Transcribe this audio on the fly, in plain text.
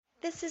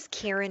This is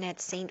Karen at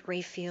St.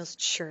 Raphael's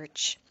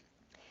Church.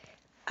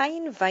 I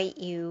invite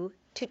you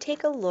to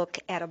take a look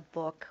at a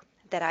book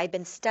that I've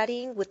been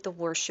studying with the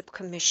Worship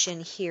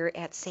Commission here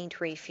at St.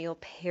 Raphael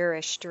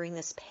Parish during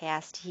this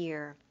past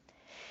year.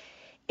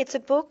 It's a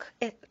book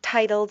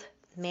titled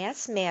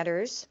Mass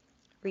Matters: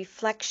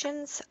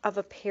 Reflections of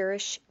a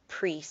Parish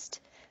Priest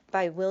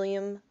by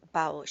William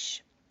Bausch.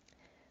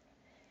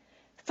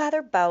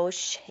 Father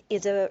Bausch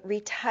is a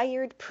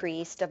retired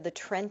priest of the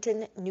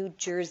Trenton, New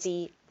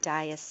Jersey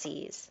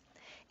diocese,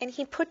 and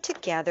he put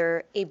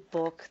together a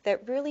book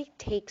that really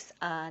takes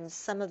on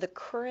some of the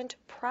current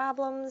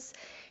problems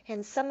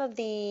and some of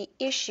the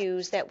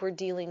issues that we're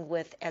dealing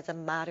with as a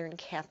modern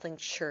Catholic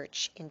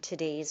Church in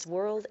today's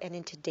world and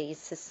in today's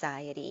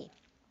society.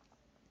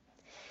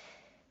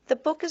 The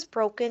book is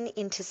broken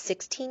into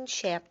 16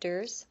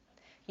 chapters.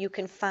 You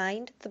can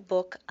find the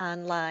book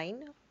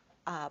online.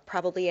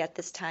 Probably at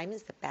this time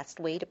is the best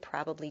way to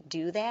probably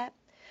do that.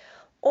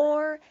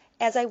 Or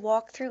as I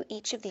walk through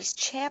each of these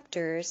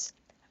chapters,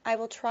 I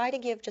will try to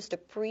give just a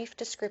brief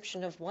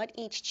description of what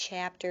each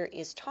chapter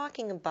is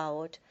talking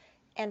about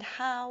and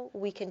how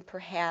we can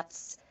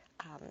perhaps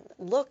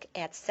look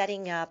at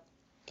setting up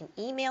an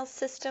email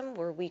system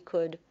where we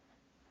could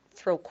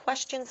throw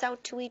questions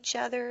out to each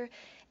other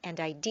and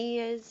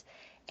ideas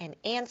and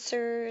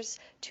answers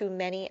to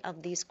many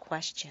of these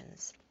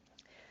questions.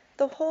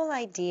 The whole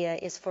idea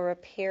is for a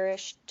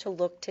parish to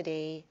look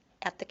today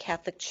at the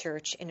Catholic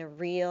Church in a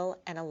real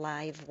and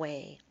alive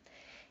way.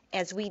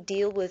 As we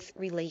deal with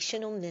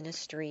relational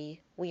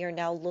ministry, we are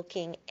now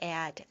looking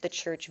at the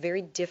Church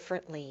very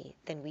differently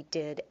than we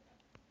did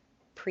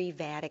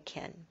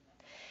pre-Vatican.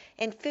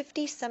 And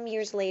 50-some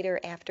years later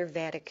after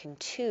Vatican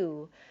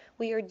II,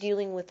 we are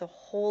dealing with a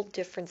whole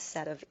different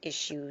set of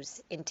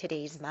issues in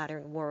today's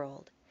modern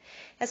world,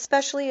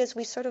 especially as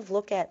we sort of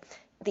look at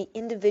the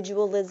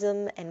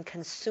individualism and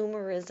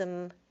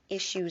consumerism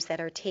issues that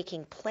are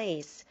taking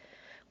place.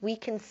 We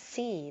can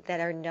see that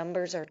our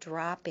numbers are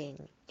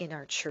dropping in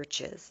our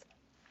churches.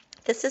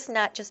 This is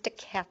not just a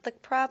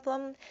Catholic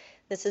problem.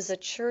 This is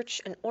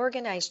an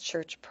organized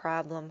church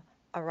problem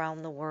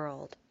around the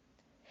world.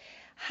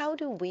 How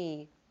do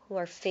we, who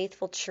are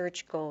faithful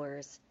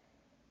churchgoers,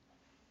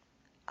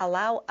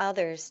 allow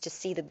others to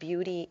see the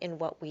beauty in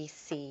what we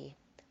see?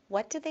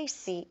 What do they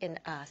see in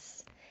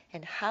us?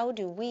 And how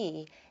do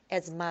we,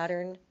 as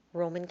modern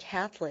Roman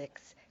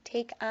Catholics,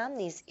 take on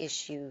these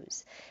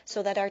issues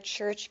so that our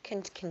church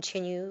can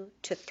continue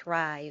to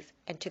thrive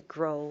and to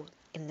grow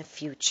in the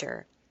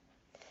future?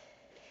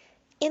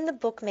 In the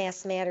book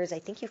Mass Matters, I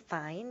think you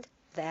find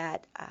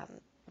that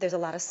there's a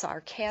lot of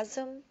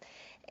sarcasm,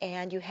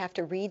 and you have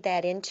to read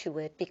that into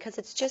it because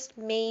it's just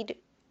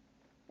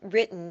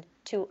written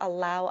to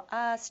allow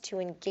us to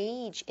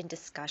engage in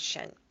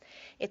discussion.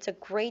 It's a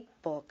great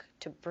book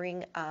to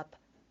bring up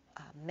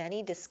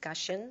many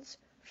discussions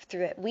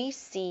through it. We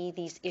see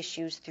these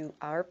issues through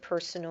our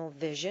personal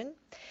vision,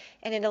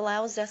 and it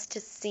allows us to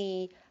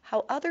see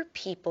how other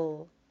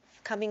people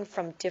coming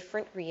from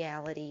different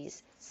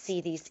realities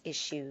see these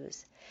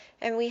issues.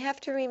 And we have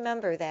to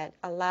remember that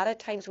a lot of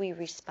times we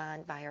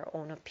respond by our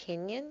own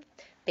opinion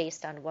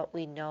based on what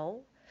we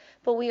know,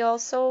 but we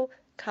also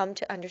come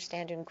to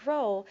understand and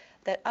grow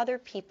that other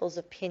people's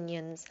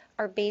opinions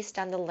are based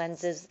on the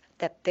lenses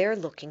that they're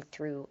looking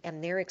through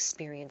and their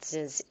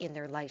experiences in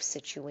their life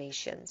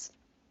situations.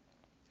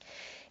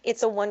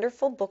 It's a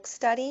wonderful book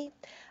study.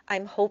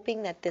 I'm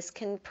hoping that this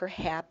can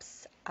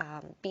perhaps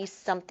be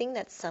something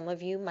that some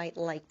of you might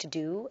like to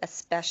do,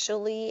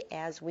 especially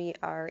as we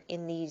are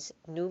in these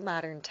new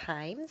modern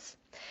times.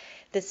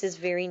 This is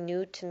very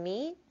new to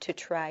me to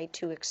try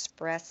to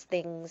express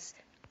things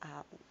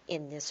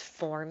in this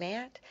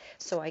format,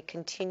 so I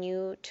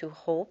continue to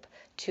hope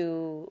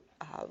to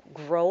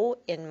grow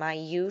in my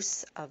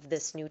use of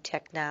this new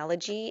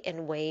technology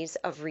and ways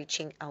of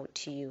reaching out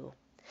to you.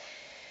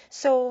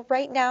 So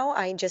right now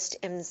I just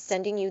am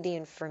sending you the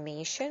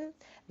information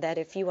that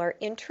if you are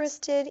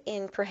interested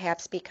in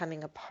perhaps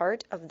becoming a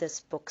part of this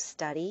book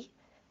study,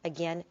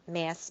 again,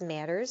 Mass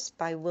Matters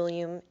by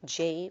William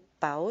J.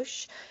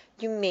 Bausch,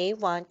 you may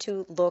want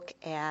to look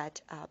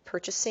at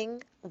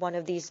purchasing one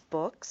of these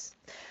books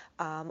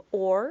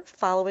or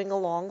following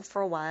along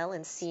for a while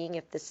and seeing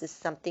if this is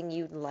something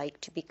you'd like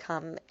to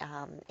become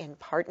in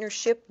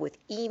partnership with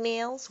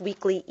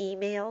weekly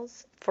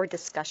emails for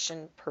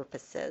discussion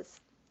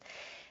purposes.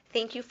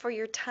 Thank you for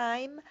your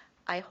time.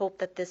 I hope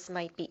that this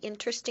might be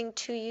interesting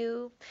to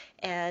you,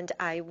 and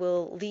I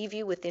will leave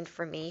you with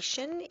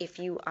information if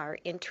you are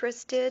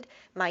interested.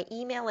 My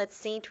email at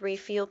St.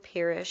 Raphael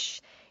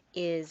Parish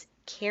is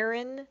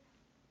karen.main,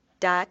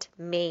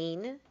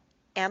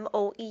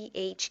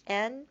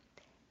 M-O-E-H-N,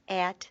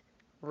 at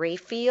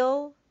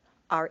Raphael,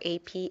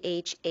 raphael.org.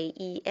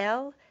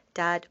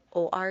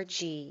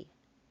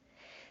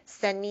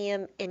 Send me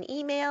an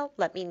email.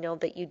 Let me know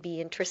that you'd be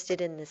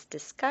interested in this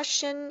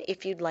discussion,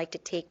 if you'd like to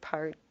take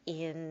part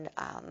in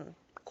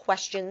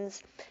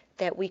questions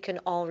that we can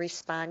all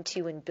respond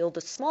to and build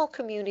a small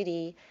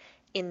community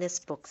in this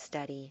book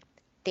study.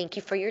 Thank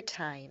you for your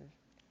time.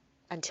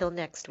 Until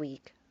next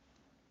week.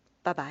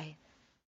 Bye-bye.